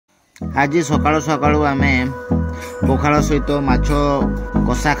आज सकाळु सकाळु आमे पखाळ सहित माछ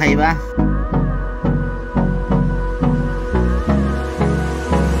कषा खाइबा।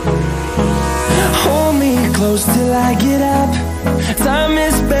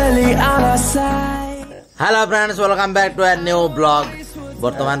 Hello friends, welcome back to a new blog.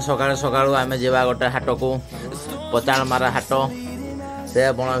 वर्तमान सकाळु सकाळु आमे जेबा गोटे हाट को पचाल मारा हाट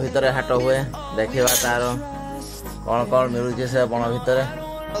से बण भितर हाट हुए देखा तार कौन कौन मिलूचे से बण भितर।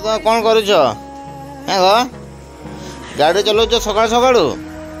 तो कौन करुछ हे गो गाड़ी चलाउछ सकाळु सकाळु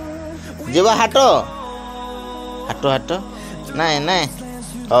जेबा हाट हाट हाट नाइ नाइ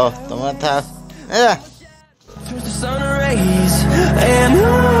ओ तुम था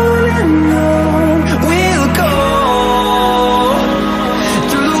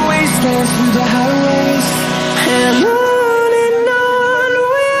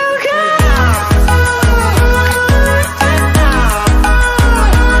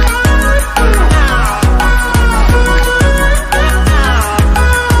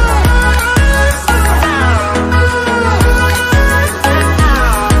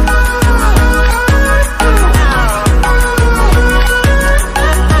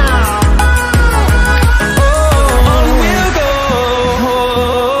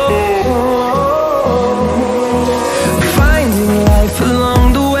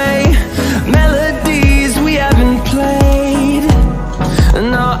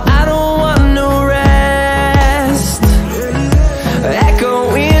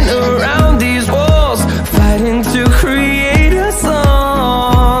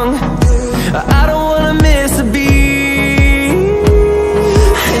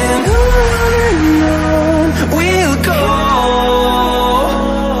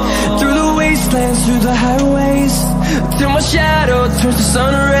shadow turns to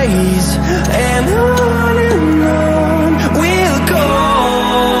sun rays, and on we'll go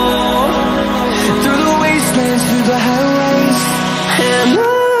through the wastelands, through the highways, and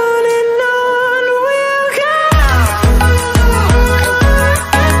on we'll go.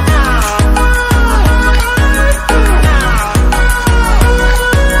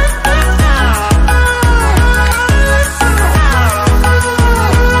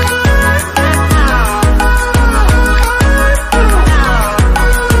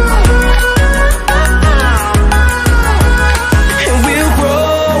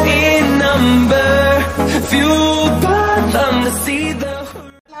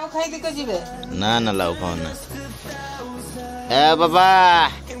 ना ना लाओ फोन ए बाबा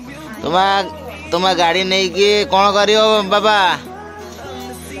तुम गाड़ी नहीं कि कौन करियो बाबा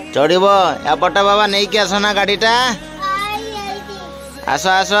चढ़ब यापटे बाबा नहीं कि आस ना गाड़ीटा आस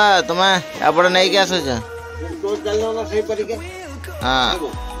आस तुम यापटे नहीं कि आस हाँ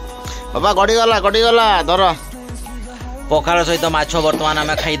बाबा गड़ी गला धर पखाळ सहित माछ बर्तमान आम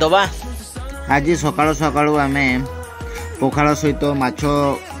खाईदबा। आज सकाळु सकाळु आमे पखाळ सहित माछ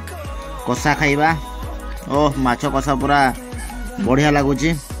कषा खाइबा। ओह माछ कषा पूरा बढ़िया लगुच।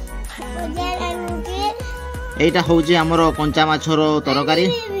 एटा होउची हमरो कंचा माछर तरकारी।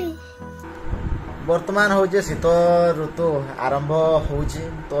 वर्तमान होउची शीत ऋतु आरंभ होउची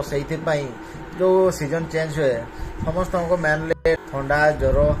तो सेइथि पई जो सीजन चेंज हुए समस्त को मेनली ठंडा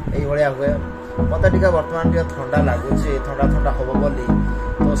ज्वर एई भलिया हुए। मते टिका वर्तमान टिका ठंडा लागुची, ठंडा ठंडा होबो बोली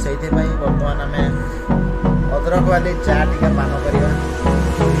तो सेइथि पई वर्तमान हमें अदरक वाली चा टिका पान करिवा।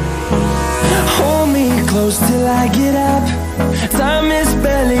 Hold me close till I get up. Time is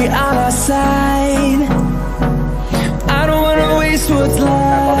barely on our side. I don't wanna waste what's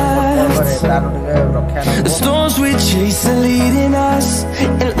left. The storms we chase are leading us,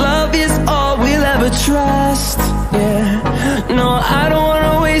 and love is all we'll ever trust. Yeah, no, I don't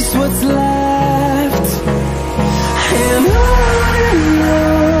wanna waste what's left. And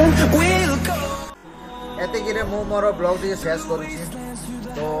on we'll go. एते गिरे मु मोर blog दी share करूची।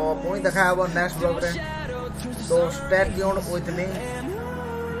 तो पुणी देखा हम next blog रे। तो स्टे ट्यून्ड विथ मी।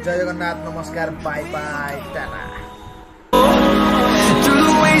 जय जगन्नाथ, नमस्कार, बाय बाय, टाटा।